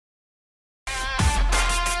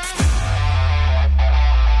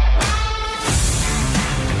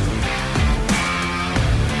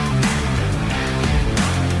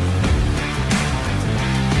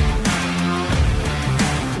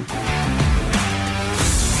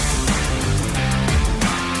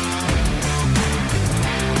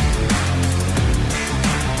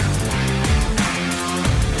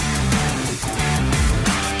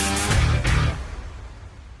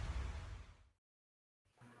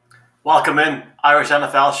Welcome in Irish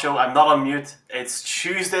NFL show. I'm not on mute. It's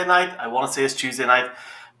Tuesday night. I want to say it's Tuesday night,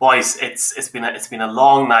 boys. It's been a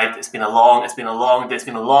long night. It's been a long day. It's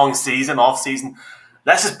been a long season, off season.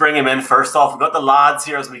 Let's just bring him in first off. We've got the lads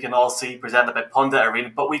here, as we can all see, presented by Pundit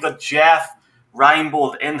Arena. But we got Jeff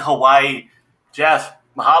Reinbold in Hawaii. Jeff,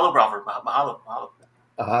 mahalo, brother. Mahalo.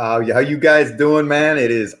 How you guys doing, man? It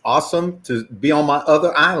is awesome to be on my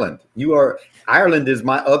other island. Ireland is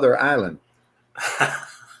my other island.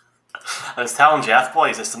 I was telling Jeff,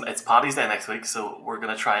 boys, it's Paddy's Day next week, so we're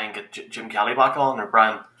going to try and get Jim Kelly back on. Or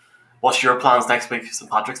Brian, what's your plans next week? St.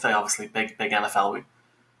 Patrick's Day, obviously, big NFL week.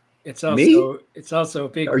 It's also Me? It's also a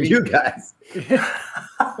big. Are week. you guys?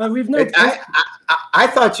 Well, we've no. I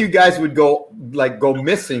thought you guys would go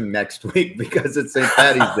missing next week because it's St.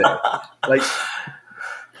 Paddy's Day.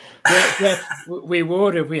 Yeah, we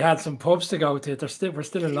would if we had some pubs to go to. We're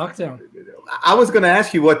still in lockdown. I was going to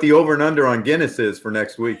ask you what the over and under on Guinness is for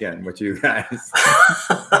next weekend with you guys.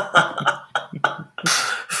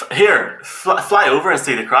 Here, fly over and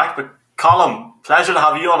see the crack. But Colin, pleasure to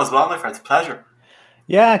have you on as well, my friends. Pleasure.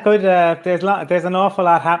 Yeah, good. There's an awful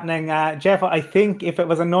lot happening. Jeff, I think if it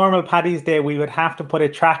was a normal Paddy's Day, we would have to put a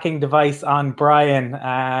tracking device on Brian.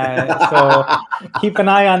 So keep an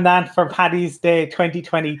eye on that for Paddy's Day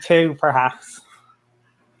 2022, perhaps.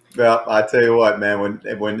 Well, I tell you what, man.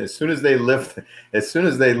 When as soon as they lift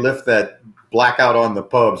that blackout on the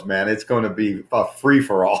pubs, man, it's going to be a free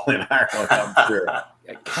for all in Ireland. I'm sure.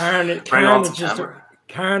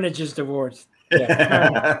 Carnage is the word.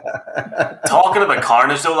 Yeah. Talking about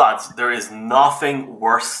carnage though, lads, there is nothing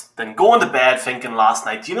worse than going to bed thinking last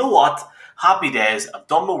night, you know what? Happy days, I've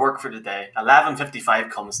done my work for the day. 11:55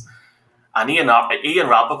 comes, and Ian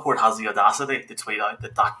Rappaport has the audacity to tweet out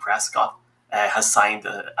that Dak Prescott has signed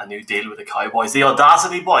a new deal with the Cowboys. The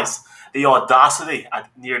audacity, boys. The audacity at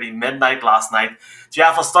nearly midnight last night.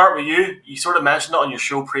 Jeff, I'll start with you. You sort of mentioned it on your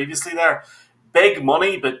show previously there. Big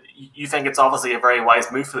money, but you think it's obviously a very wise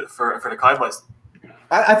move for the Cowboys.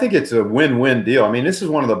 I think it's a win-win deal. I mean, this is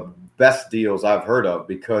one of the best deals I've heard of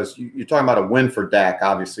because you're talking about a win for Dak,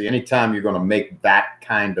 obviously. Anytime you're going to make that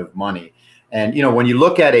kind of money. And, when you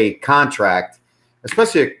look at a contract,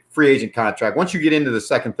 especially a free agent contract, once you get into the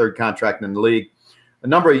second, third contract in the league, a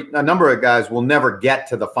number of guys will never get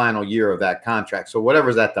to the final year of that contract. So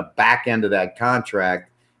whatever's at the back end of that contract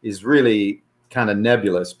is really kind of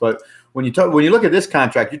nebulous. But when you look at this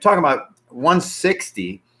contract, you're talking about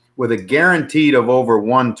 160 with a guaranteed of over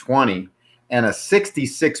 120 and a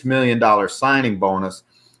 $66 million signing bonus.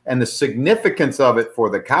 And the significance of it for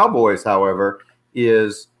the Cowboys, however,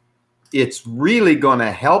 is it's really going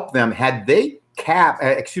to help them. Had they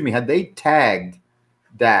tagged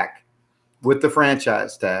Dak with the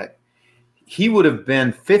franchise tag, he would have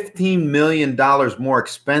been $15 million more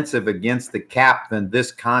expensive against the cap than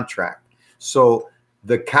this contract. So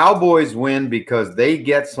the Cowboys win because they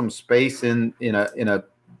get some space in a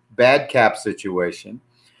bad cap situation.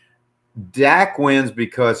 Dak wins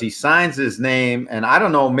because he signs his name, and I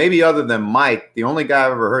don't know, maybe other than Mike, the only guy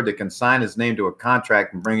I've ever heard that can sign his name to a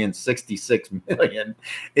contract and bring in $66 million.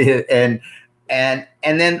 And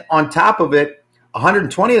then on top of it,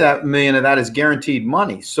 120 million of that is guaranteed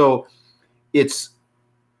money. So it's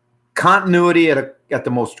continuity at the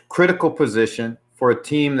most critical position for a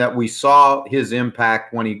team that we saw his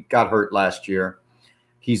impact when he got hurt last year.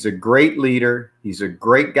 He's a great leader. He's a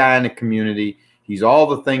great guy in the community. He's all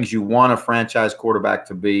the things you want a franchise quarterback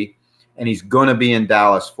to be, and he's going to be in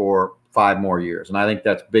Dallas for 5 more years. And I think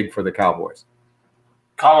that's big for the Cowboys.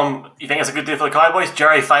 Colin, you think it's a good deal for the Cowboys?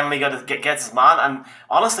 Jerry finally gets his man. And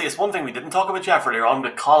honestly, it's one thing we didn't talk about, Jeff, earlier on,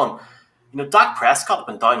 but Colin, Dak Prescott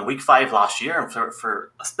went down week 5 last year, and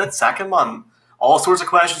for a split second, man, all sorts of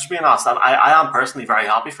questions being asked. And I am personally very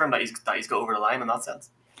happy for him that he's got over the line in that sense.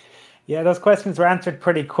 Yeah, those questions were answered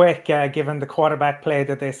pretty quick, given the quarterback play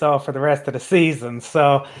that they saw for the rest of the season.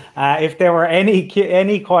 So if there were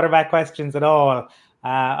any quarterback questions at all,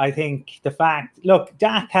 I think the fact, look,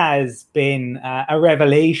 Dak has been a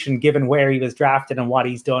revelation given where he was drafted and what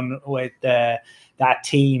he's done with that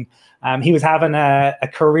team. He was having a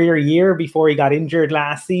career year before he got injured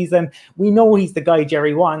last season. We know he's the guy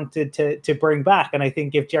Jerry wanted to bring back. And I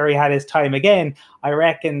think if Jerry had his time again, I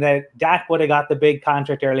reckon that Dak would have got the big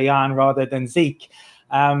contract early on rather than Zeke.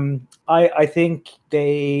 I think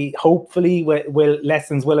they hopefully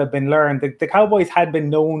lessons will have been learned. The Cowboys had been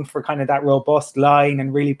known for kind of that robust line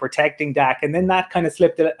and really protecting Dak, and then that kind of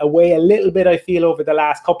slipped away a little bit, I feel, over the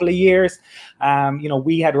last couple of years.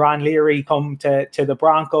 We had Ron Leary come to the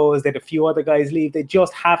Broncos. They had a few other guys leave. They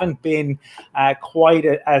just haven't been quite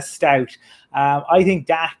as stout. I think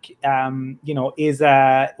Dak, is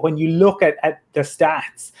when you look at the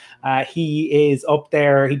stats, he is up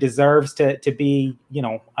there. He deserves to be,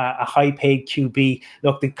 a high-paid QB.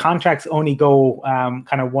 Look, the contracts only go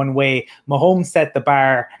kind of one way. Mahomes set the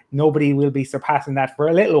bar. Nobody will be surpassing that for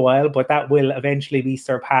a little while, but that will eventually be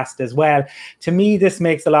surpassed as well. To me, this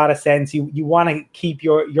makes a lot of sense. You want to keep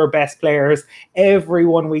your best players.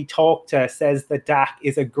 Everyone we talk to says that Dak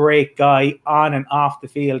is a great guy on and off the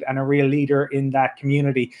field and a real leader in that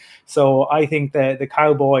community. So I think the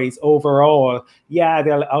Cowboys overall,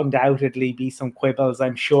 there'll undoubtedly be some quibbles,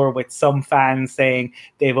 I'm sure, with some fans saying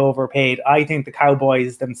they've overpaid. I think the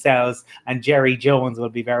Cowboys themselves and Jerry Jones will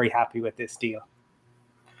be very happy with this deal.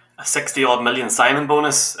 A 60-odd million signing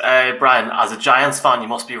bonus. Brian, as a Giants fan, you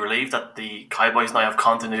must be relieved that the Cowboys now have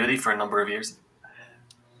continuity for a number of years.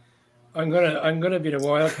 I'm gonna be the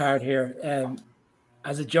wild card here.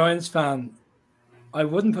 As a Giants fan, I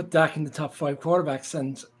wouldn't put Dak in the top 5 quarterbacks.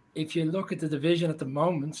 And if you look at the division at the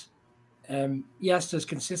moment, yes, there's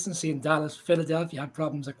consistency in Dallas. Philadelphia have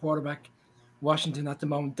problems at quarterback. Washington at the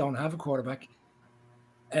moment don't have a quarterback.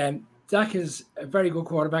 Dak is a very good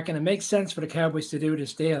quarterback, and it makes sense for the Cowboys to do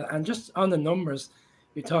this deal. And just on the numbers,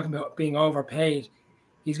 you're talking about being overpaid.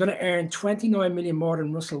 He's going to earn $29 million more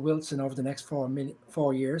than Russell Wilson over the next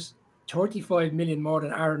 4 years, $35 million more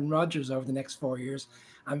than Aaron Rodgers over the next 4 years,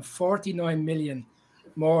 and $49 million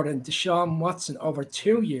more than Deshaun Watson over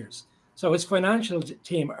 2 years. So his financial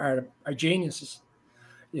team are geniuses,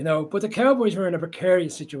 But the Cowboys were in a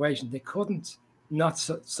precarious situation. They couldn't not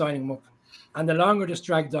sign him up. And the longer this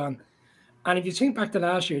dragged on, and if you think back to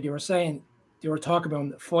last year, they were talking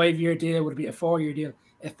about a 5-year deal, would it be a 4-year deal?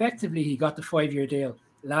 Effectively, he got the 5-year deal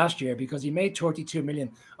last year because he made $32 million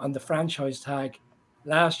on the franchise tag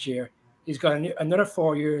last year. He's got another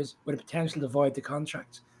 4 years with a potential to void the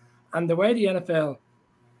contract. And the way the NFL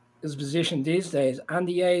is positioned these days and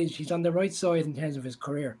the age, he's on the right side in terms of his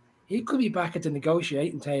career. He could be back at the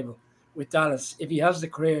negotiating table with Dallas if he has the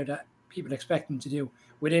career that people expect him to do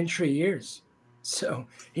within 3 years. So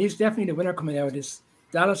he's definitely the winner coming out of this.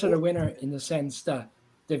 Dallas are the winner in the sense that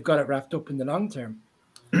they've got it wrapped up in the long term.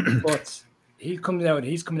 But he's coming out of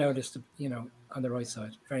this, on the right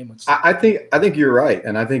side, very much so. I think you're right.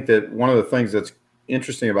 And I think that one of the things that's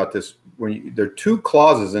interesting about this, there are 2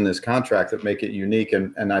 clauses in this contract that make it unique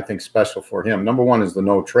and I think special for him. Number one is the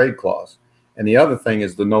no trade clause. And the other thing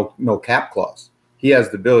is the no cap clause. He has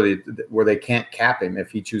the ability where they can't cap him if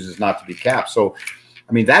he chooses not to be capped. So,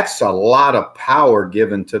 that's a lot of power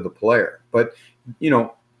given to the player. But,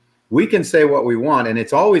 we can say what we want. And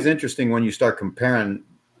it's always interesting when you start comparing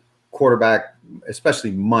quarterback,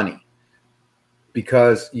 especially money,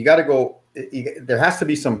 because you got to go, there has to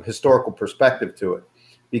be some historical perspective to it,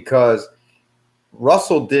 because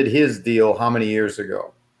Russell did his deal how many years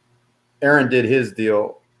ago? Aaron did his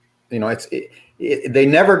deal. They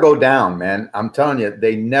never go down, man. I'm telling you,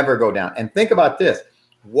 they never go down. And think about this.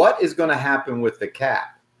 What is going to happen with the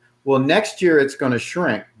cap? Well, next year it's going to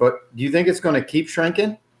shrink, but do you think it's going to keep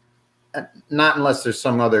shrinking? Not unless there's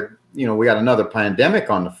some other, we got another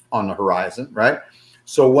pandemic on the horizon, right?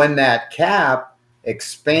 So when that cap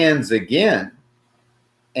expands again,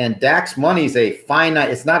 and Dak's money is a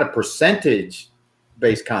finite, it's not a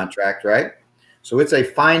percentage-based contract, right? So it's a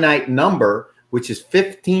finite number, which is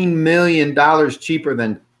 $15 million cheaper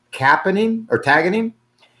than capping him or tagging him.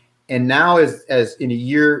 And now as in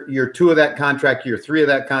year 2 of that contract, year 3 of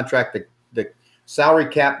that contract, the salary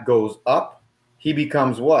cap goes up. He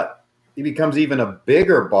becomes what? He becomes even a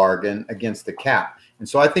bigger bargain against the cap. And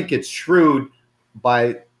so I think it's shrewd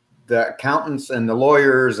by the accountants and the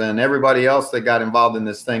lawyers and everybody else that got involved in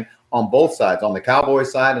this thing on both sides, on the Cowboy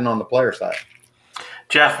side and on the player side.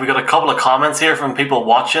 Jeff, we got a couple of comments here from people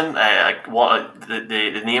watching.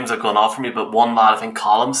 The names are going off for me, but one lad, I think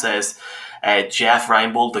Colin, says, Jeff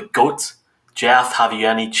Reinbold, the GOAT. Jeff, have you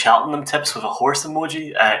any Cheltenham tips with a horse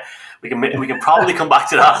emoji? We can probably come back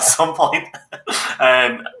to that at some point.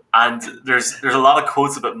 And there's a lot of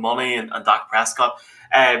quotes about money and Dak Prescott.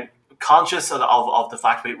 Conscious of the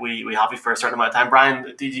fact we have you for a certain amount of time.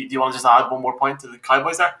 Brian, do you want to just add one more point to the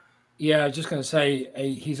Cowboys there? Yeah, I was just going to say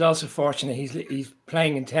he's also fortunate. He's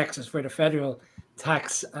playing in Texas where the federal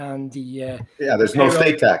tax and the there's no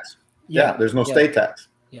state tax. There's no state tax.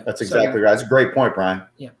 Yeah, that's exactly right. That's a great point, Brian.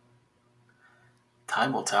 Yeah.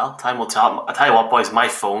 Time will tell. I tell you what, boys, my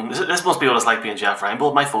phone. This must be what it's like being Jeff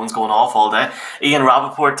Reinbold. My phone's going off all day. Ian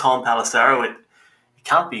Rappaport, Tom Pelissero. It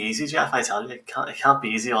can't be easy, Jeff. I tell you, it can't be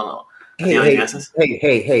easy on a daily basis.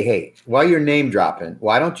 Hey! While you're name dropping,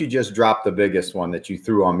 why don't you just drop the biggest one that you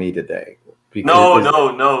threw on me today? No.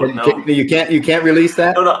 You can't release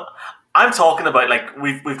that. No. I'm talking about like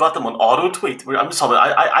we've got them on auto tweet. I'm just talking.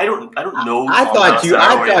 I don't know. I Tom thought you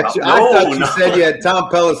Pelissero said you had Tom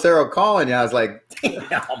Pelissero calling you. I was like, damn.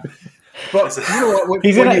 But you know what?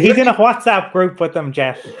 He's in a WhatsApp group with them,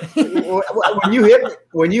 Jeff. When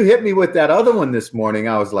you hit me with that other one this morning,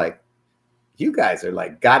 I was like, you guys are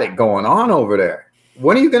like got it going on over there.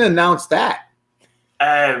 When are you going to announce that?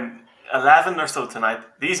 11 or so tonight.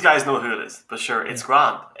 These guys know who it is, but sure, it's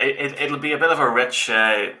grand. It'll be a bit of a rich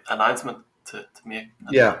announcement to make.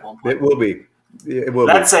 Yeah, it will be. It will.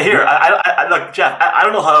 Let's say here. I look, Jeff. I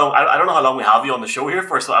don't know how long we have you on the show here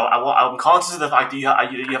for. So I'm conscious of the fact that you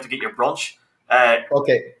have to get your brunch.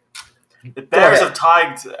 Okay. The Bears have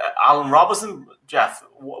tagged Allen Robinson. Jeff,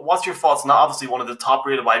 what's your thoughts? Not obviously one of the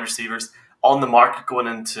top-rated wide receivers on the market going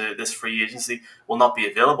into this free agency will not be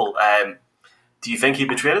available. Do you think he'd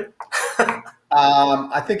be traded?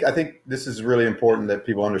 I think this is really important that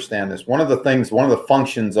people understand this. One of the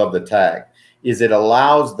functions of the tag is it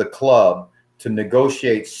allows the club to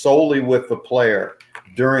negotiate solely with the player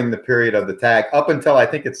during the period of the tag up until I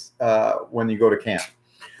think it's when you go to camp.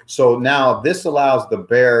 So now this allows the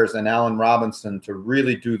Bears and Allen Robinson to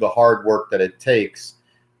really do the hard work that it takes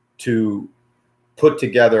to put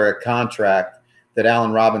together a contract that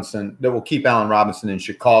will keep Allen Robinson in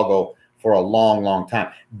Chicago for a long, long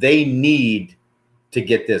time. They need to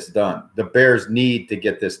get this done. The Bears need to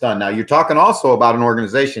get this done. Now, you're talking also about an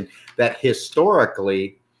organization that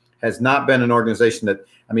historically has not been an organization that,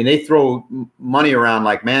 I mean, they throw money around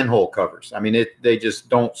like manhole covers. I mean, they just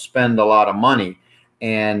don't spend a lot of money.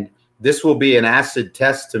 And this will be an acid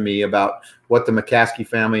test to me about what the McCaskey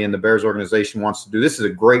family and the Bears organization wants to do. This is a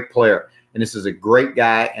great player, and this is a great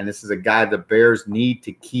guy, and this is a guy the Bears need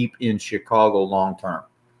to keep in Chicago long term.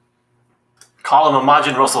 Colin,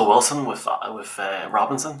 imagine Russell Wilson with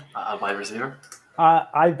Robinson, a wide receiver.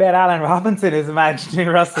 I bet Allen Robinson is imagining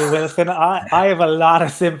Russell Wilson. I have a lot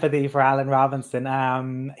of sympathy for Allen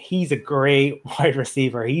Robinson. He's a great wide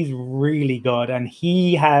receiver. He's really good, and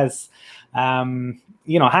he has,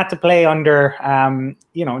 had to play under,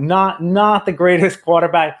 not the greatest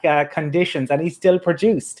quarterback conditions, and he still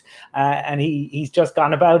produced. And he's just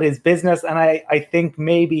gone about his business. And I think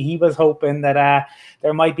maybe he was hoping that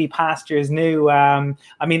there might be pastures new. I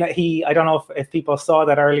don't know if people saw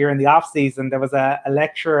that earlier in the offseason, there was a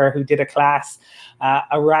lecturer who did a class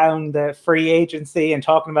around the free agency and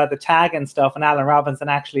talking about the tag and stuff. And Allen Robinson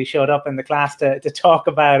actually showed up in the class to talk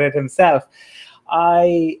about it himself.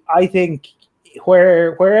 I think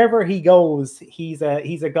wherever he goes, he's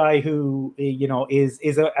a guy who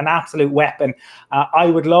is an absolute weapon. I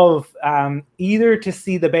would love either to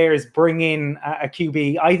see the Bears bring in a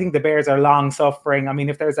QB. I think the Bears are long suffering. I mean,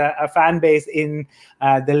 if there's a fan base in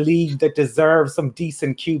the league that deserves some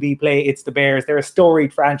decent QB play, it's the Bears. They're a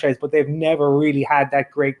storied franchise, but they've never really had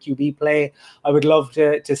that great QB play. I would love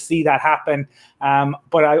to see that happen.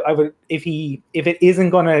 But I would, if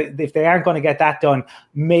they aren't gonna get that done,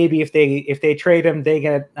 maybe if they trade him, they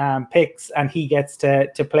get picks and he gets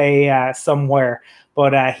to play somewhere.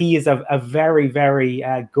 But he is a very, very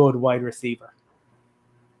good wide receiver.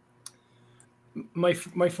 My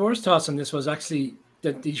first thoughts on this was actually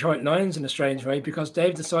the Detroit Lions in a strange way, because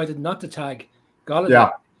they've decided not to tag Golladay. Yeah.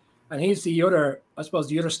 And he's the other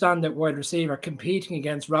standout wide receiver competing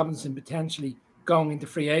against Robinson potentially going into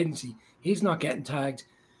free agency. He's not getting tagged.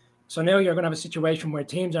 So now you're going to have a situation where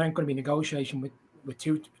teams aren't going to be negotiating with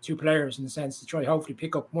two players in the sense to try hopefully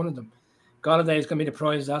pick up one of them. Golladay is going to be the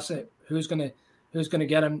prized asset. Who's going to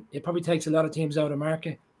get him? It probably takes a lot of teams out of the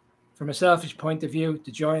market. From a selfish point of view,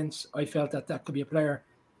 the Giants, I felt that could be a player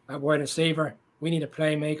at wide receiver. We need a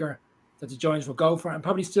playmaker that the Giants will go for and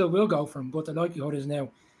probably still will go for him. But the likelihood is now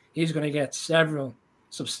he's going to get several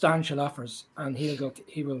substantial offers, and he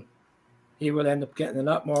will end up getting a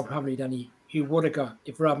lot more probably than he would have got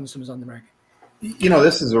if Robinson was on the market.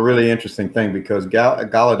 This is a really interesting thing because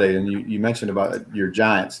Golladay, and you mentioned about your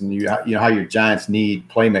Giants, and you know how your Giants need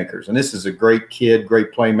playmakers, and this is a great kid,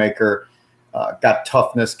 great playmaker, got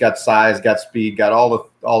toughness, got size, got speed, got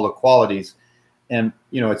all the qualities, and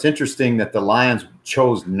it's interesting that the Lions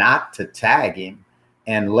chose not to tag him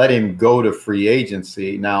and let him go to free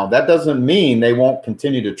agency. Now, that doesn't mean they won't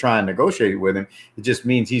continue to try and negotiate with him. It just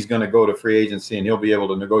means he's going to go to free agency and he'll be able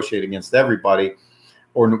to negotiate against everybody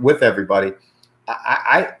or with everybody.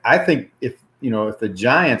 I think if the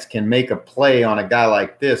Giants can make a play on a guy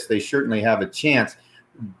like this, they certainly have a chance.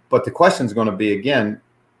 But the question is going to be, again,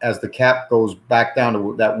 as the cap goes back down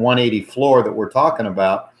to that 180 floor that we're talking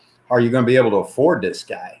about, are you going to be able to afford this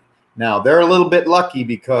guy? Now, they're a little bit lucky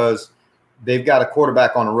because they've got a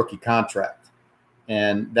quarterback on a rookie contract,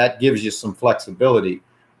 and that gives you some flexibility.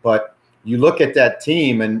 But you look at that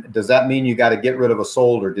team, and does that mean you got to get rid of a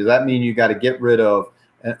Solder? Does that mean you got to get rid of,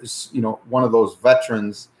 one of those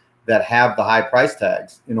veterans that have the high price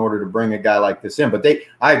tags in order to bring a guy like this in? But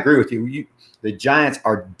I agree with you. The Giants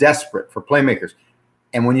are desperate for playmakers.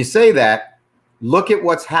 And when you say that, look at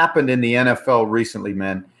what's happened in the NFL recently,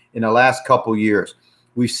 man. In the last couple years,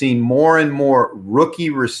 we've seen more and more rookie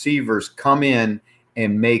receivers come in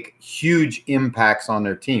and make huge impacts on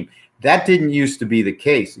their team. That didn't used to be the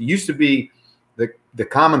case. It used to be the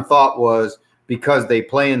common thought was because they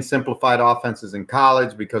play in simplified offenses in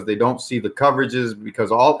college, because they don't see the coverages,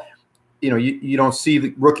 because you don't see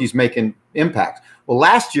the rookies making impacts. Well,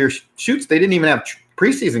 last year, they didn't even have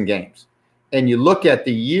preseason games. And you look at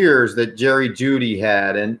the years that Jerry Jeudy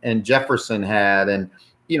had and Jefferson had, and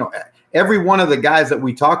every one of the guys that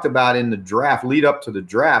we talked about in the draft, lead up to the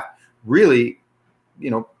draft, really,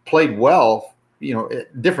 played well,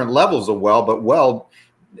 at different levels of well, but well.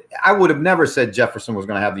 I would have never said Jefferson was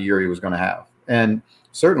going to have the year he was going to have. And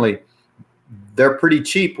certainly they're pretty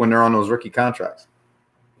cheap when they're on those rookie contracts.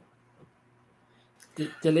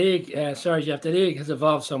 The league, Jeff, the league has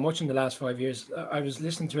evolved so much in the last 5 years. I was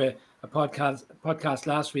listening to a podcast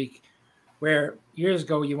last week where years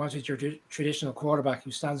ago you wanted your traditional quarterback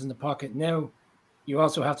who stands in the pocket. Now you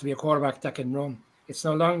also have to be a quarterback that can run. It's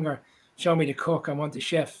no longer show me the cook, I want the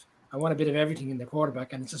chef. I want a bit of everything in the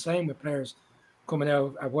quarterback. And it's the same with players coming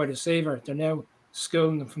out at wide receiver. They're now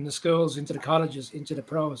schooling them from the schools into the colleges, into the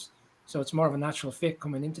pros. So it's more of a natural fit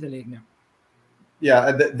coming into the league now.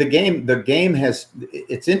 Yeah, the game has,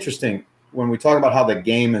 it's interesting when we talk about how the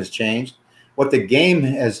game has changed. What the game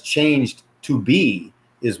has changed to be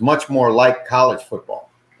is much more like college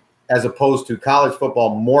football, as opposed to college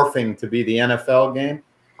football morphing to be the NFL game.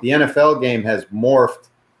 The NFL game has morphed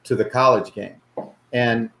to the college game.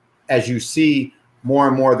 And as you see more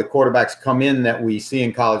and more of the quarterbacks come in that we see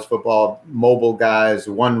in college football, mobile guys,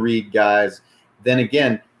 one read guys, then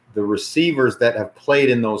again, the receivers that have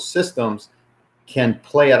played in those systems can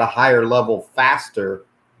play at a higher level faster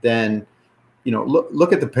than,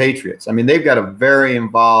 look at the Patriots. I mean, they've got a very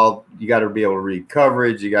involved, you got to be able to read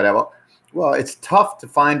coverage. You got to have, it's tough to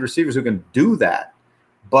find receivers who can do that.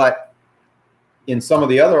 But in some of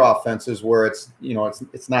the other offenses where it's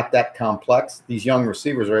not that complex, these young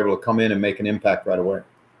receivers are able to come in and make an impact right away.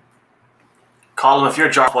 Colin, if you're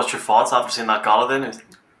Josh, what's your thoughts after seeing that Gallatin?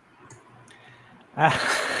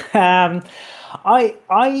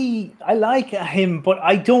 I like him, but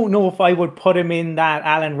I don't know if I would put him in that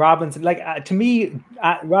Allen Robinson. To me,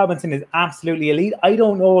 Robinson is absolutely elite. I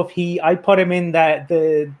don't know if I put him in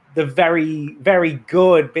the very, very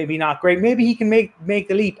good, maybe not great. Maybe he can make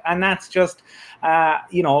the leap, and that's just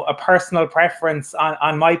a personal preference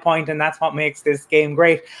on my point, and that's what makes this game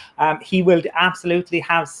great. He will absolutely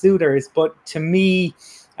have suitors, but to me,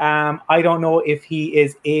 I don't know if he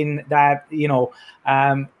is in that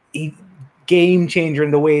game changer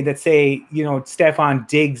in the way that, say, Stefon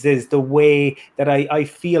Diggs is, the way that I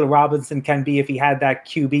feel Robinson can be if he had that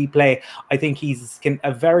QB play. I think he's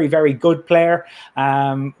a very, very good player,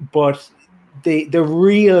 but the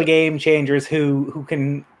real game changers who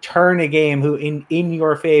can turn a game in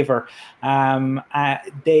your favor,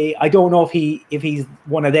 I don't know if he's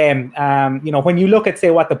one of them. When you look at,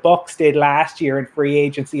 say, what the Bucs did last year in free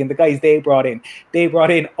agency and the guys they brought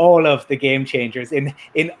in all of the game changers in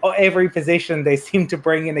every position. They seem to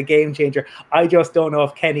bring in a game changer. I just don't know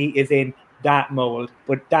if Kenny is in that mold,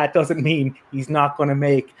 but that doesn't mean he's not going to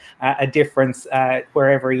make a difference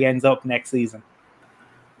wherever he ends up next season.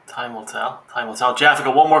 Time will tell. Jeff, I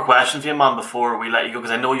got one more question for you, man, before we let you go,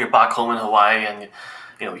 because I know you're back home in Hawaii and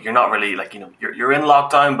you're not really you're in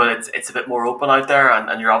lockdown, but it's a bit more open out there,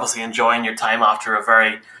 and you're obviously enjoying your time after a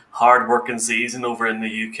very hard working season over in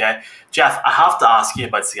the UK. Jeff, I have to ask you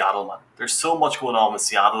about Seattle, man. There's so much going on with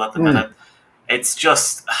Seattle at the minute. It's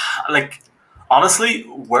just honestly,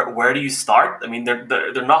 where do you start? I mean, they're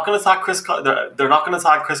not going to tag they're not going to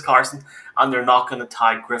tag Chris Carson, and they're not going to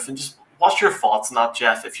tag Griffin. Just what's your thoughts on that,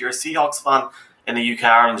 Jeff? If you're a Seahawks fan in the UK,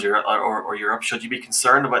 Ireland, or Europe, should you be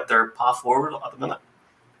concerned about their path forward at the minute?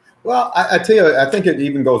 Well, I tell you, I think it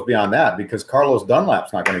even goes beyond that, because Carlos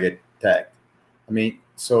Dunlap's not going to get tagged. I mean,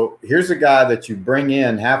 so here's a guy that you bring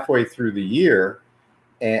in halfway through the year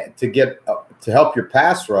and to help your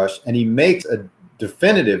pass rush, and he makes a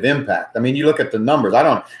definitive impact. I mean, you look at the numbers.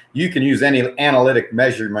 You can use any analytic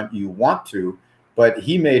measurement you want to, but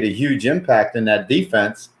he made a huge impact in that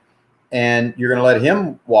defense, and you're going to let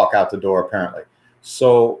him walk out the door apparently.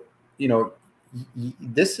 So,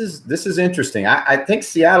 this is interesting. I think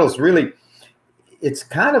Seattle's really, it's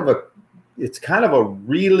kind of a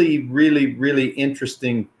really, really, really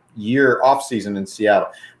interesting year off season in Seattle,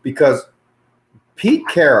 because Pete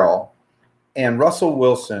Carroll and Russell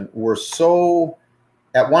Wilson were so,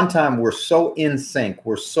 at one time, we're so in sync.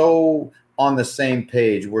 We're so on the same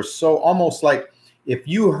page. We're so almost like if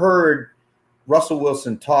you heard Russell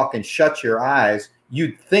Wilson talk and shut your eyes,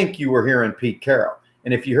 you'd think you were hearing Pete Carroll.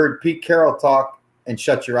 And if you heard Pete Carroll talk and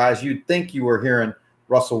shut your eyes, you'd think you were hearing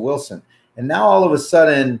Russell Wilson. And now all of a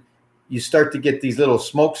sudden, you start to get these little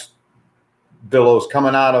smoke billows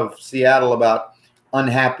coming out of Seattle about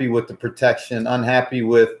unhappy with the protection, unhappy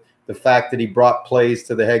with the fact that he brought plays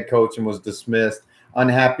to the head coach and was dismissed,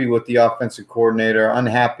 unhappy with the offensive coordinator,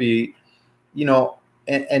 unhappy, you know,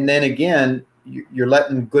 and then again, you're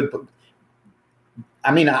letting good.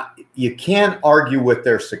 I mean, you can't argue with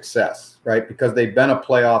their success, right? Because they've been a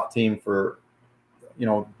playoff team for, you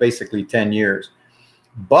know, basically 10 years.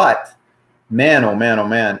 But man, oh man, oh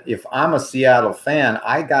man, if I'm a Seattle fan,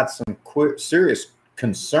 I got some serious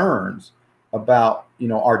concerns about, you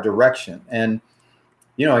know, our direction. And,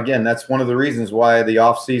 you know, again, that's one of the reasons why the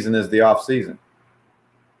offseason is the offseason.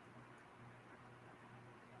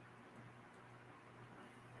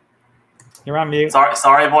 You're on mute.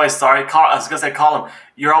 Sorry, boys. Sorry, I was going to say, Colin,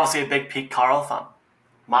 you're obviously a big Pete Carroll fan.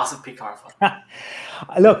 Massive Pete Carroll fan.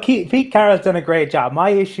 Look, Pete Carroll's done a great job. My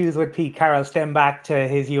issues with Pete Carroll stem back to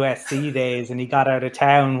his USC days, and he got out of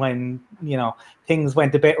town when, you know, things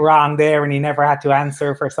went a bit wrong there and he never had to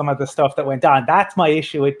answer for some of the stuff that went on. That's my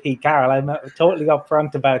issue with Pete Carroll. I'm totally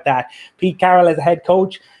upfront about that. Pete Carroll as a head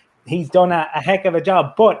coach, he's done a heck of a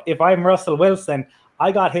job. But if I'm Russell Wilson,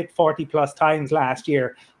 I got hit 40 plus times last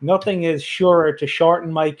year. Nothing is surer to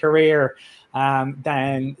shorten my career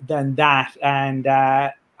than that. And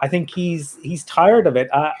I think he's tired of it.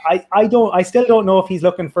 I still don't know if he's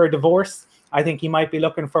looking for a divorce. I think he might be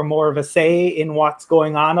looking for more of a say in what's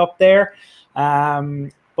going on up there.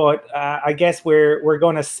 But I guess we're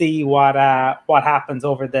going to see what happens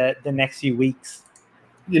over the next few weeks.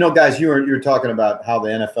 You know, guys, you're talking about how the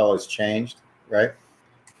NFL has changed, right?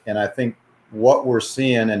 And I think what we're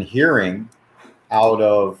seeing and hearing out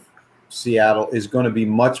of Seattle is going to be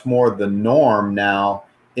much more the norm now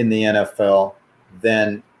in the NFL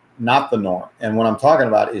than not the norm. And what I'm talking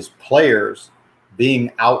about is players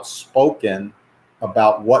being outspoken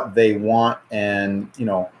about what they want. And, you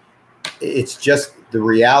know, it's just the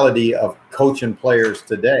reality of coaching players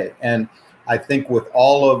today. And I think with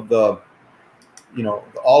all of the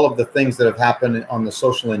things that have happened on the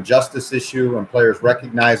social injustice issue and players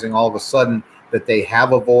recognizing all of a sudden that they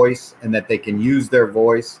have a voice and that they can use their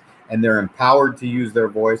voice and they're empowered to use their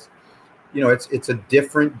voice, you know, it's a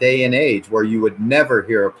different day and age where you would never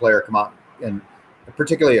hear a player come out, and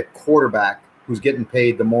particularly a quarterback who's getting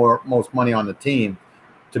paid the most money on the team,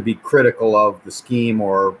 to be critical of the scheme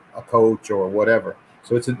or a coach or whatever.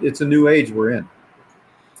 So it's a new age we're in.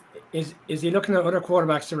 Is he looking at other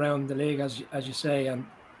quarterbacks around the league, as you say, and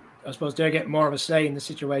I suppose they're getting more of a say in the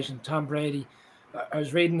situation? Tom Brady, I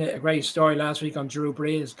was reading a great story last week on Drew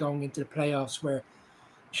Brees going into the playoffs where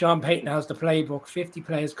Sean Payton has the playbook, 50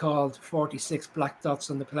 plays called, 46 black dots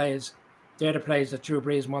on the plays. They're the plays that Drew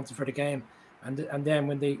Brees wanted for the game. And then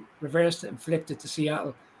when they reversed it and flipped it to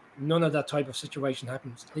Seattle, none of that type of situation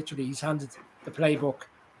happens. Literally, he's handed the playbook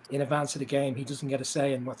in advance of the game. He doesn't get a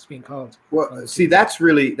say in what's being called. Well, see, that's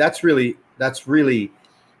really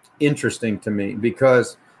interesting to me,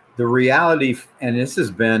 because the reality, and this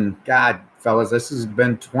has been, God, fellas, this has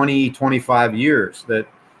been 20, 25 years that,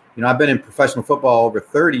 you know, I've been in professional football over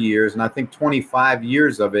 30 years, and I think 25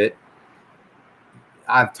 years of it,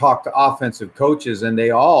 I've talked to offensive coaches, and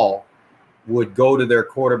they all would go to their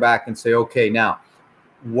quarterback and say, okay, now,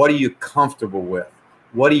 what are you comfortable with?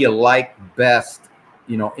 What do you like best?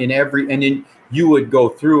 You know, and then you would go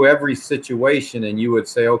through every situation and you would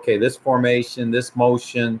say, okay, this formation, this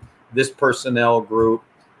motion, this personnel group,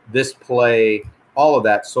 this play, all of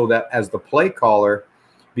that. So that as the play caller,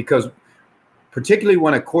 because particularly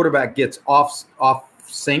when a quarterback gets off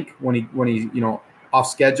sync, when he, you know, off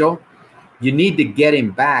schedule, you need to get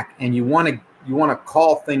him back, and you want to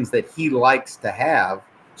call things that he likes to have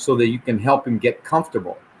so that you can help him get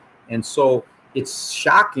comfortable. And so it's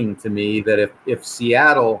shocking to me that if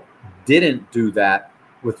Seattle didn't do that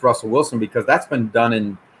with Russell Wilson, because that's been done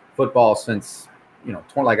in football since, you know,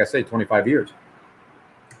 like I say, 25 years.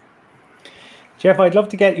 Jeff, I'd love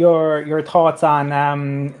to get your thoughts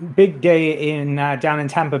on big day in down in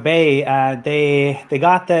Tampa Bay. They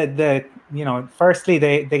got the you know, firstly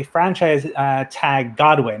they franchise tag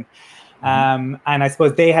Godwin. And I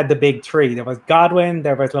suppose they had the big three. There was Godwin,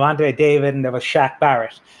 there was Lavonte David, and there was Shaq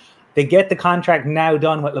Barrett. They get the contract now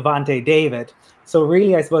done with Lavonte David. So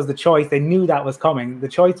really, I suppose the choice, they knew that was coming. The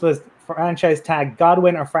choice was franchise tag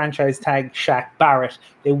Godwin or franchise tag Shaq Barrett.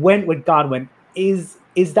 They went with Godwin.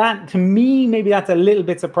 Is that, to me, maybe that's a little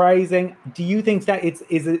bit surprising? Do you think that is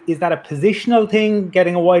that a positional thing,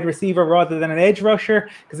 getting a wide receiver rather than an edge rusher?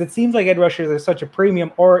 Because it seems like edge rushers are such a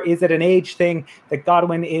premium. Or is it an age thing that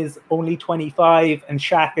Godwin is only 25 and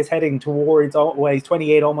Shaq is heading towards, he's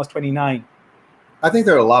 28, almost 29? I think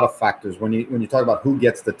there are a lot of factors when you talk about who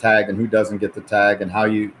gets the tag and who doesn't get the tag and how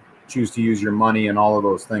you choose to use your money and all of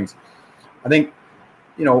those things. I think,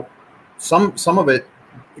 some of it,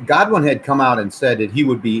 Godwin had come out and said that he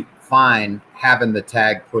would be fine having the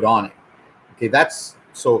tag put on it. Okay,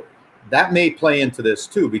 so that may play into this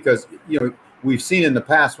too, because we've seen in the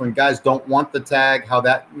past when guys don't want the tag, how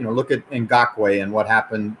that, look at Ngakoue and what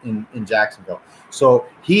happened in Jacksonville. So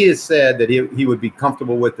he has said that he would be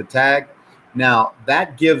comfortable with the tag. Now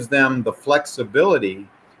that gives them the flexibility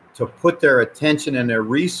to put their attention and their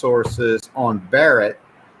resources on Barrett,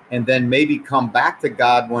 and then maybe come back to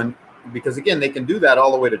Godwin, because again, they can do that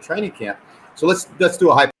all the way to training camp. So let's do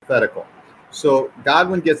a hypothetical. So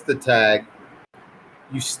Godwin gets the tag.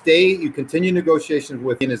 You continue negotiations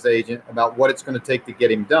with his agent about what it's going to take to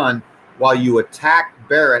get him done, while you attack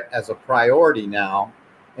Barrett as a priority now.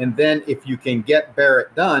 And then if you can get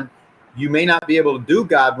Barrett done, you may not be able to do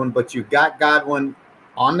Godwin, but you've got Godwin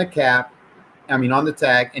on the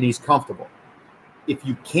tag, and he's comfortable. If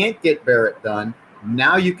you can't get Barrett done,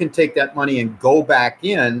 now you can take that money and go back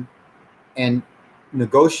in and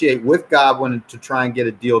negotiate with Godwin to try and get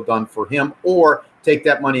a deal done for him, or take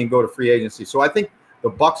that money and go to free agency. So I think the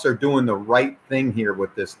Bucs are doing the right thing here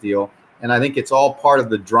with this deal. And I think it's all part of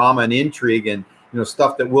the drama and intrigue and,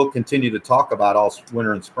 stuff that we'll continue to talk about all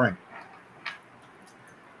winter and spring.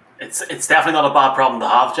 It's definitely not a bad problem to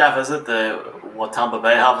have, Jeff, is it? What Tampa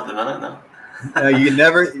Bay have at the minute now?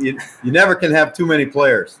 You never can have too many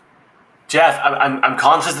players. Jeff, I'm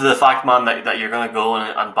conscious of the fact, man, that you're going to go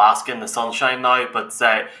and bask in the sunshine now. But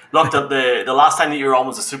look, the last time that you were on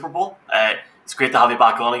was the Super Bowl. It's great to have you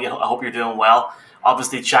back on again. I hope you're doing well.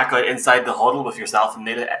 Obviously, check out Inside the Huddle with yourself and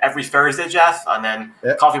Nita every Thursday, Jeff, and then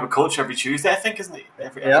Coffee with Coach every Tuesday, I think, isn't it?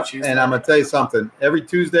 Every Tuesday. And I'm going to tell you something. Every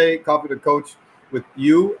Tuesday, Coffee with Coach with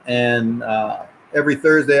you, and every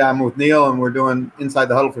Thursday I'm with Neil, and we're doing Inside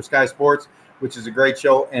the Huddle for Sky Sports, which is a great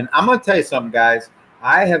show. And I'm going to tell you something, guys.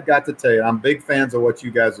 I have got to tell you, I'm big fans of what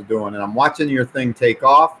you guys are doing, and I'm watching your thing take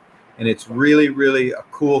off, and it's really, really a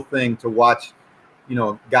cool thing to watch,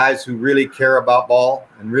 guys who really care about ball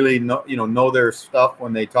and really know their stuff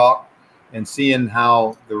when they talk, and seeing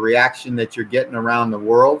how the reaction that you're getting around the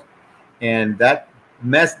world, and that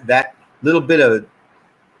little bit of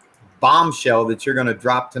bombshell that you're going to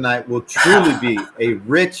drop tonight will truly be a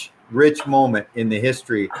rich moment in the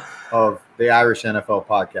history of the Irish NFL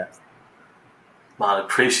podcast. Man, I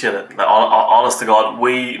appreciate it. Honest to God,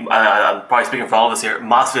 I'm probably speaking for all of us here,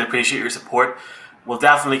 massively appreciate your support. We'll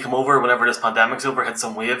definitely come over whenever this pandemic's over, hit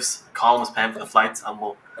some waves. Colin is paying for the flights, and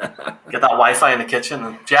we'll get that Wi-Fi in the kitchen.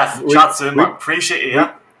 And Jeff, chat soon, man. Appreciate you.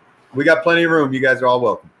 We got plenty of room. You guys are all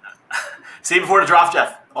welcome. See you before the draft,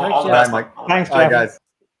 Jeff. All the best, Mike. Thanks, Jeff. All right, guys.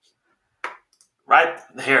 Right,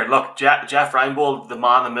 here, look, Jeff Reinbold, the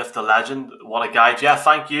man, the myth, the legend. What a guy. Jeff,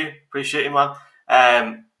 thank you. Appreciate you,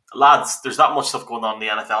 man. Lads, there's not much stuff going on in the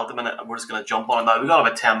NFL at the minute, and we're just going to jump on it now. We've got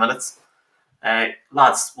about 10 minutes.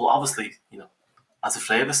 Lads, well, obviously, as a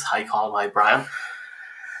Flavis, hi Colin, hi Brian.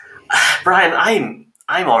 Brian,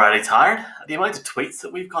 I'm already tired. The amount of tweets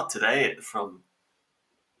that we've got today from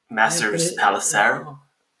Messrs. Pelissero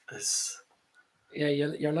is... Yeah,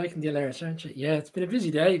 you're liking the alerts, aren't you? Yeah, it's been a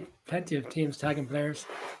busy day. Plenty of teams tagging players.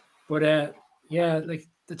 But, like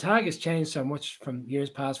the tag has changed so much from years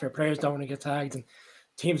past, where players don't want to get tagged and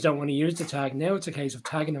teams don't want to use the tag. Now it's a case of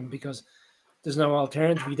tagging them because there's no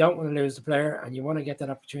alternative. You don't want to lose the player, and you want to get that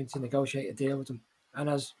opportunity to negotiate a deal with them. And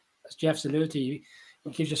as Jeff's alluded to, you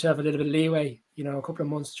give yourself a little bit of leeway, a couple of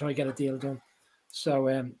months to try to get a deal done. So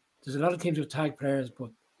there's a lot of teams with tag players, but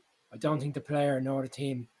I don't think the player nor the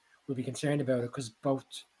team will be concerned about it, because both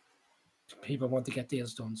people want to get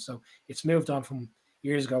deals done. So it's moved on from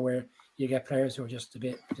years ago where you get players who are just a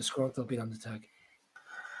bit disgruntled, a bit on the tag.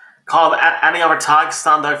 Colin, any other tags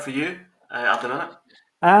stand out for you at the minute?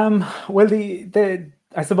 Well,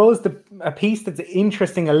 I suppose a piece that's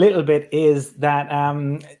interesting a little bit is that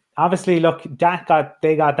obviously, look,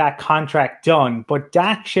 they got that contract done, but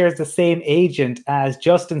Dak shares the same agent as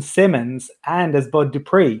Justin Simmons and as Bud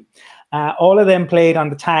Dupree. All of them played on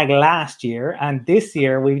the tag last year, and this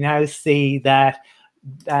year we now see that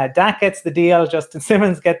Dak gets the deal, Justin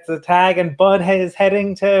Simmons gets the tag, and Bud is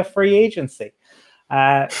heading to free agency.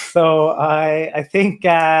 So I think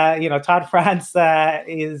Todd France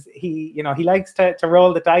he likes to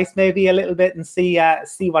roll the dice maybe a little bit and see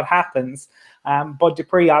what happens. Bud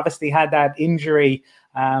Dupree obviously had that injury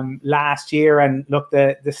last year, and look,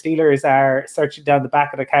 the Steelers are searching down the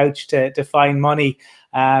back of the couch to find money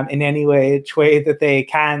in any way that they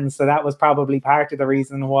can. So that was probably part of the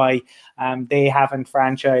reason why they haven't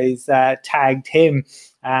franchise tagged him.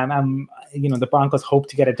 The Broncos hope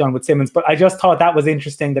to get it done with Simmons, but I just thought that was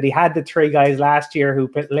interesting that he had the 3 guys last year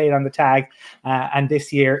who laid on the tag, and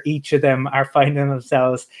this year each of them are finding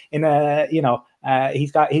themselves in a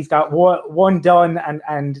he's got one done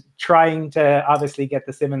and trying to obviously get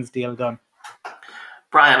the Simmons deal done.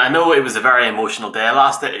 Brian, I know it was a very emotional day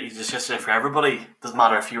last day. Just yesterday for everybody. Doesn't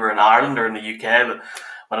matter if you were in Ireland or in the UK, but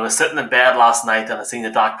when I was sitting in bed last night and I seen the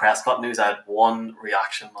Dak Prescott news, I had one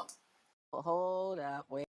reaction, man. Hold up,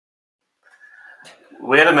 wait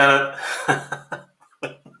a minute.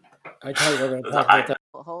 I tell you, we're going to talk about that.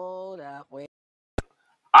 Hold up, wait.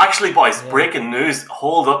 Actually, boys, breaking news.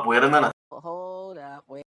 Hold up, wait a minute. Hold up,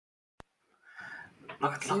 wait.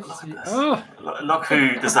 Look at this. Oh. Look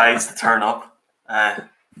who decides to turn up.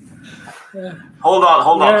 Hold on.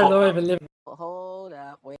 Hold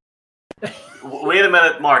up, wait. Wait a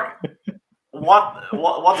minute, Mark.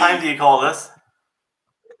 What time do you call this?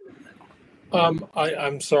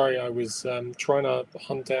 I'm sorry. I was trying to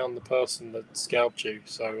hunt down the person that scalped you,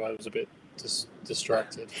 so I was a bit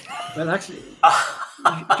distracted. Well, actually,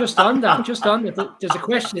 just on that, there's a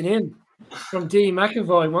question in from D.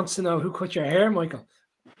 McAvoy. Wants to know who cut your hair, Michael.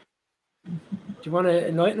 Do you want to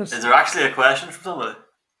enlighten us? Is there actually a question from somebody?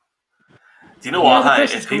 Do you know what?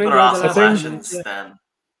 If people are asking questions, then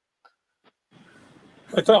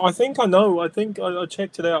I think I know. I think I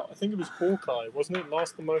checked it out. I think it was Hawkeye, wasn't it?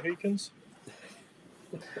 Last of the Mohicans.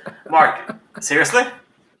 Mark, seriously?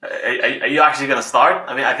 Are you actually going to start?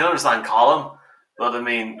 I mean, I can understand Colin, but I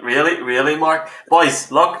mean, really, Mark?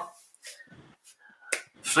 Boys, look.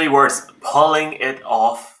 3 words: pulling it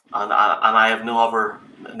off, and I have no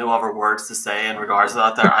other words to say in regards to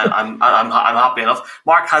that. There, I'm happy enough.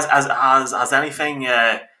 Mark, has anything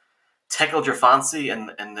tickled your fancy in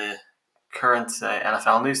the current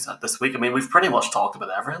NFL news this week? I mean, we've pretty much talked about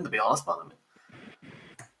everything, to be honest, man.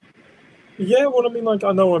 Yeah, well, I mean,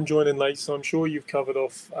 I know I'm joining late, so I'm sure you've covered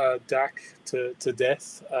off Dak to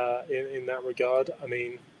death in that regard. I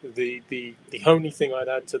mean, the only thing I'd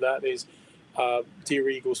add to that is, dear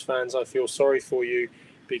Eagles fans, I feel sorry for you,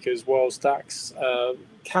 because whilst Dak's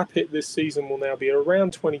cap hit this season will now be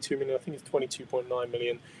around 22 million, I think it's 22.9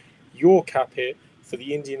 million, your cap hit for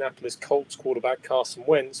the Indianapolis Colts quarterback Carson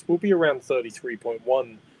Wentz will be around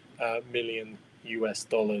 33.1 million US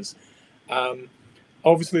dollars.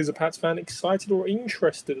 Obviously, as a Pats fan, excited or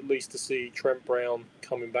interested at least to see Trent Brown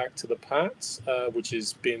coming back to the Pats, which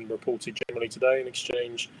has been reported generally today in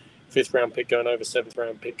exchange. 5th round pick going over, 7th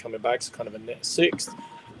round pick coming back, so kind of a net 6th.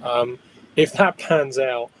 If that pans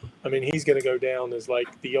out, I mean, he's going to go down as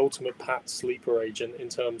like the ultimate Pats sleeper agent in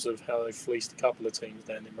terms of how they fleeced a couple of teams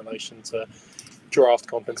then in relation to draft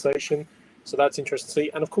compensation. So that's interesting to see.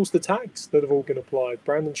 And of course, the tags that have all been applied.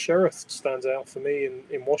 Brandon Sheriff stands out for me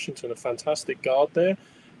in Washington, a fantastic guard there.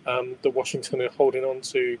 The Washington are holding on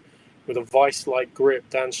to with a vice-like grip.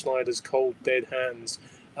 Dan Schneider's cold, dead hands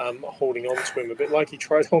holding on to him, a bit like he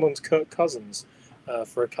tried to hold on to Kirk Cousins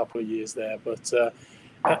for a couple of years there. But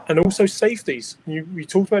and also safeties. You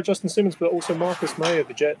talked about Justin Simmons, but also Marcus May of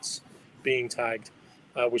the Jets being tagged.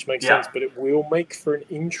 Which makes sense, but it will make for an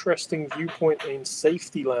interesting viewpoint in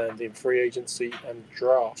safety land in free agency and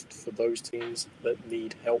draft for those teams that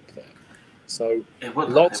need help there. So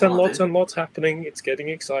lots happening. It's getting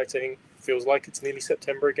exciting. Feels like it's nearly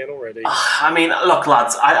September again already. I mean, look,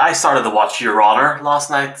 lads, I started to watch Your Honor last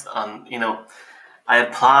night, and I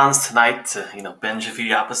had plans tonight to binge a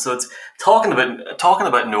few episodes. Talking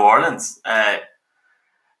about New Orleans.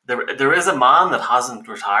 There is a man that hasn't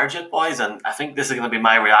retired yet, boys, and I think this is going to be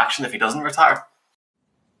my reaction if he doesn't retire.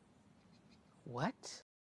 What?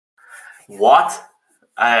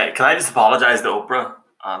 Can I just apologize to Oprah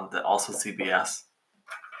and also CBS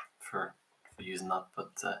for using that?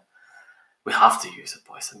 But we have to use it,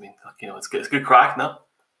 boys. I mean, it's good crack, no?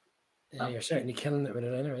 Yeah, you're certainly killing it with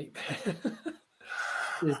it anyway.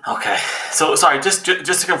 Okay, so sorry, just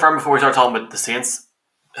to confirm before we start talking about the Saints.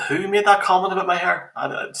 Who made that comment about my hair?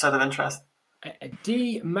 Outside of interest.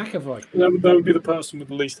 D. McAvoy. That would be the person with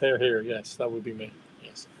the least hair here. Yes, that would be me.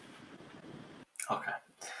 Yes. Okay.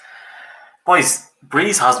 Boys,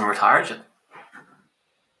 Breeze hasn't retired yet.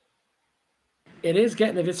 It is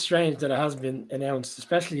getting a bit strange that it hasn't been announced,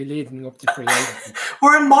 especially leading up to free agency.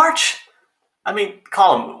 We're in March. I mean,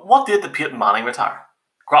 Colin, what date did Peyton Manning retire?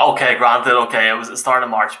 Okay, granted, okay, it was the start of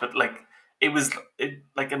March, but like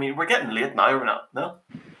I mean, we're getting late now, we're not? No.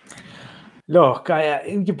 Look,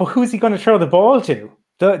 but who's he going to throw the ball to?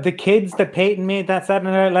 The kids that Peyton made that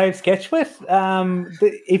Saturday Night Live sketch with?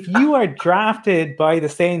 If you are drafted by the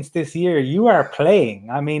Saints this year, you are playing.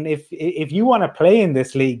 I mean, if you want to play in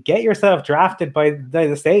this league, get yourself drafted by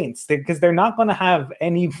the Saints, because they're not going to have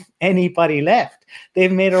anybody left.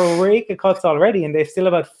 They've made a rake of cuts already, and they've still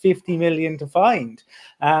about 50 million to find.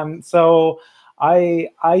 So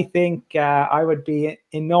I think I would be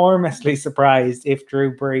enormously surprised if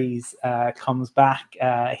Drew Brees comes back.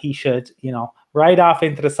 He should, ride off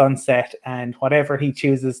into the sunset, and whatever he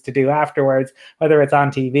chooses to do afterwards, whether it's on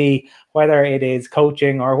TV, whether it is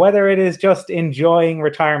coaching, or whether it is just enjoying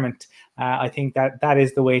retirement, I think that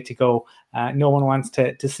is the way to go. No one wants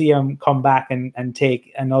to see him come back and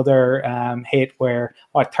take another hit where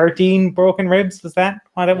 13 broken ribs, was that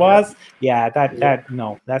what it was? Yeah,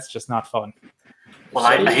 no, that's just not fun. Well,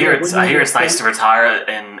 I hear it's nice to retire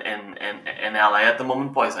in LA at the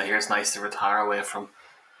moment, boys. I hear it's nice to retire away from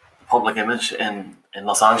public image in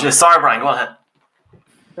Los Angeles. Sorry, Brian, go ahead.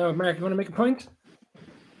 No, Mark, you want to make a point?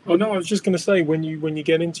 Oh no, I was just going to say, when you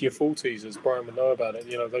get into your 40s, as Brian would know about it,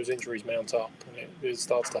 those injuries mount up and it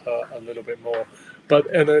starts to hurt a little bit more.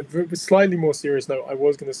 But on a slightly more serious note, I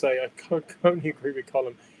was going to say, I only agree with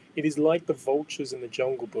Colin. It is like the vultures in the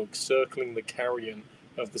Jungle Book circling the carrion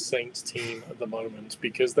of the Saints team at the moment,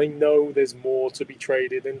 because they know there's more to be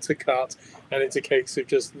traded and to cut, and it's a case of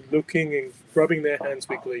just looking and rubbing their hands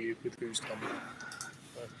with glee with who's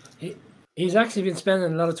coming. He's actually been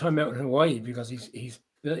spending a lot of time out in Hawaii because he's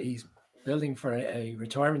building for a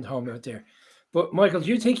retirement home out there. But Michael, do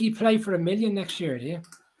you think he'd play for $1 million next year? Do you?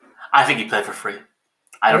 I think he'd play for free.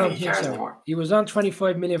 I don't think he cares anymore. He was on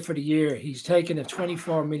 $25 million for the year. He's taken a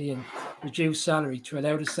 $24 million reduced salary to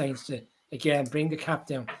allow the Saints to, again, bring the cap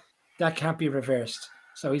down. That can't be reversed.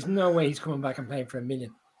 So he's no way he's coming back and playing for $1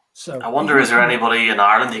 million. So I wonder, is there anybody in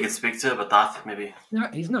Ireland you could speak to about that? Maybe. No,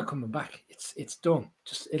 he's not coming back. It's done.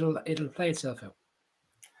 Just it'll play itself out.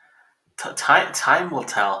 Time will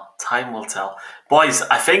tell. Time will tell, boys.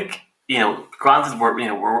 I think Granted,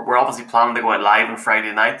 we're obviously planning to go out live on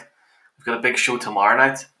Friday night. We've got a big show tomorrow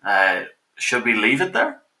night. Should we leave it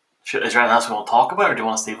there? Is there anything else we want to talk about, or do you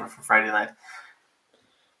want to save it for Friday night?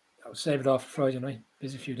 I'll save it off for Friday night.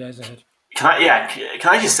 Busy few days ahead. Can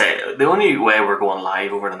I just say, the only way we're going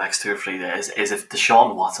live over the next 2 or 3 days is if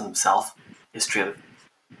Deshaun Watson himself is traded.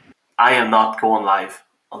 I am not going live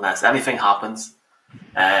unless anything happens.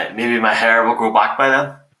 Maybe my hair will grow back by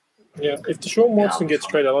then. Yeah, if Deshaun Watson gets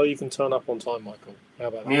traded, I'll even turn up on time, Michael. How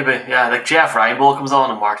about that? Maybe, yeah. Like Jeff Reinebold comes on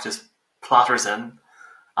and Mark just platters in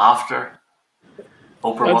after.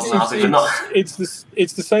 Oprah wasn't happy.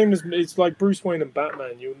 It's the same as, it's like Bruce Wayne and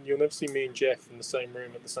Batman. You'll never see me and Jeff in the same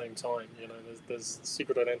room at the same time. There's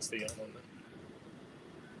secret identity going on there.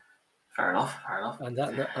 Fair enough. On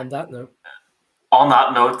that note. On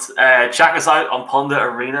that note, check us out on Pundit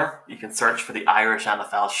Arena. You can search for the Irish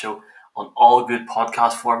NFL Show on all good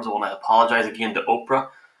podcast forums. I want to apologise again to Oprah.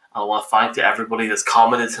 I want to thank to everybody that's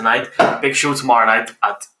commented tonight. Big show tomorrow night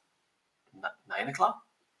at 9 o'clock?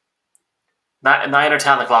 9 or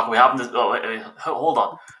 10 o'clock. We haven't. Hold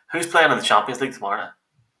on. Who's playing in the Champions League tomorrow night?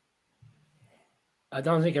 I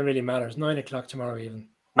don't think it really matters. 9 o'clock tomorrow evening.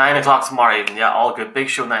 9 o'clock tomorrow evening. Yeah, all good. Big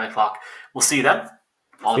show 9 o'clock. We'll see you then.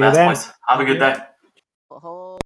 All the best, boys. Have a good day.